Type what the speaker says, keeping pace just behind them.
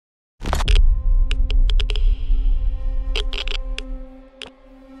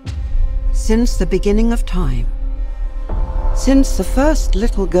Since the beginning of time, since the first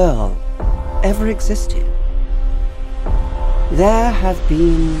little girl ever existed, there have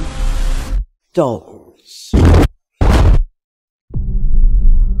been dolls.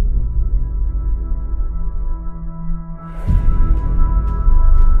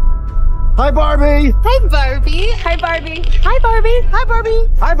 Hi, Barbie! Hi, Barbie! Hi, Barbie! Hi, Barbie! Hi, Barbie!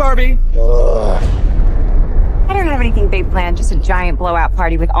 Hi, Barbie! I don't have anything big planned, just a giant blowout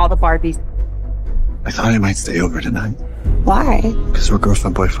party with all the Barbies. I thought I might stay over tonight. Why? Because we're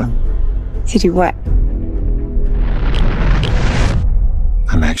girlfriend-boyfriend. To do what?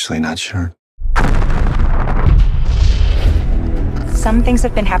 I'm actually not sure. Some things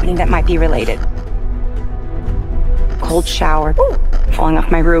have been happening that might be related. Cold shower, falling off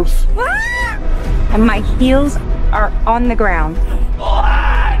my roof. And my heels are on the ground.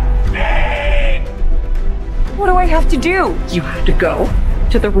 What do I have to do? You have to go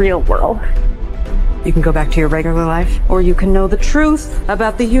to the real world. You can go back to your regular life, or you can know the truth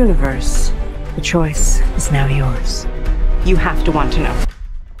about the universe. The choice is now yours. You have to want to know.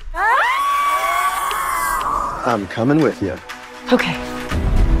 I'm coming with you. Okay.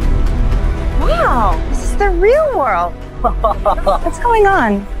 Wow, this is the real world. What's going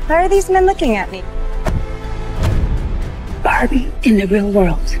on? Why are these men looking at me? Barbie in the real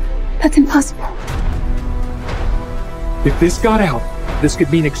world. That's impossible. If this got out, this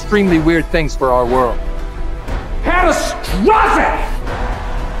could mean extremely weird things for our world. Catastrophic!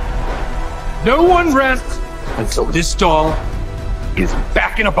 No one rests until this doll is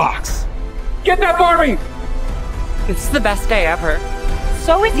back in a box. Get that, Barbie! It's the best day ever.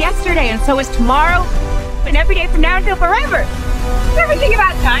 So is yesterday, and so is tomorrow, and every day from now until forever. You ever think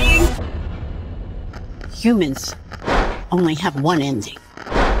about dying? Humans only have one ending.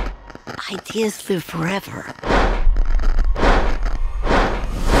 Ideas live forever.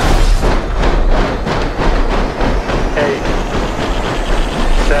 8,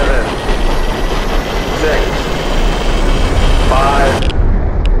 7, 6,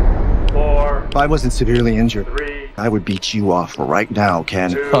 5, 4. If I wasn't severely injured, 3. I would beat you off right now,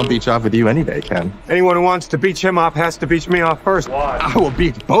 Ken. I'll beat you off with you any day, Ken. Anyone who wants to beat him off has to beat me off first. 1. I will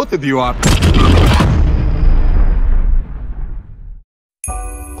beat both of you off.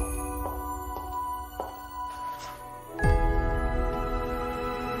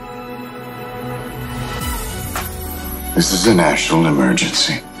 This is a national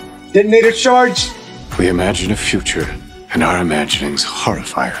emergency. Detonator charge! We imagine a future, and our imaginings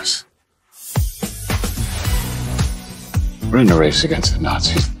horrify us. We're in a race against the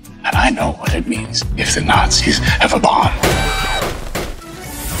Nazis, and I know what it means if the Nazis have a bomb.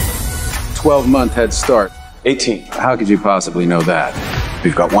 12-month head start. 18. How could you possibly know that?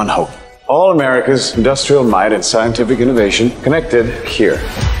 We've got one hope. All America's industrial might and scientific innovation connected here.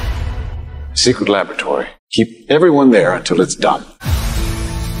 Secret laboratory. Keep everyone there until it's done.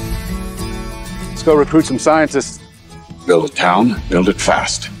 Let's go recruit some scientists. Build a town, build it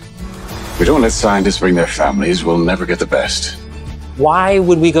fast. If we don't let scientists bring their families, we'll never get the best. Why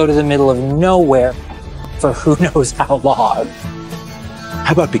would we go to the middle of nowhere for who knows how long?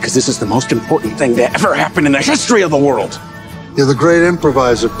 How about because this is the most important thing to ever happen in the history of the world? You're the great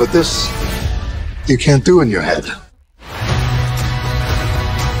improviser, but this you can't do in your head.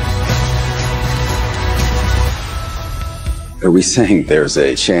 Are we saying there's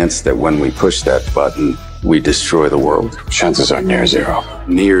a chance that when we push that button, we destroy the world? Chances are near zero.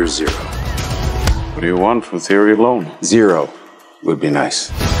 Near zero. What do you want from theory alone? 0 would be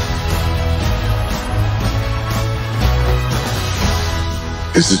nice.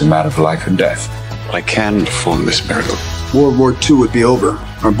 This is a matter of life and death. But I can perform this miracle. World War II would be over.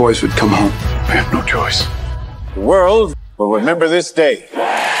 Our boys would come home. I have no choice. The world will remember this day.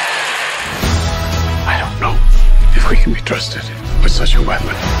 I don't know if we can be trusted with such a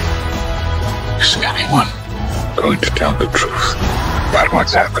weapon. Is anyone going to tell the truth about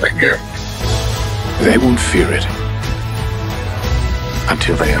what's happening here? They won't fear it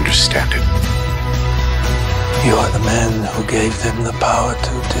until they understand it. You are the man who gave them the power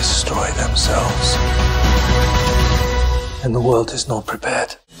to destroy themselves. And the world is not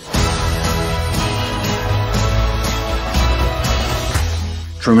prepared.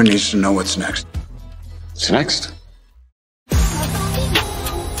 Truman needs to know what's next. What's next?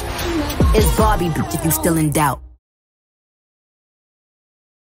 It's Barbie, if you still in doubt.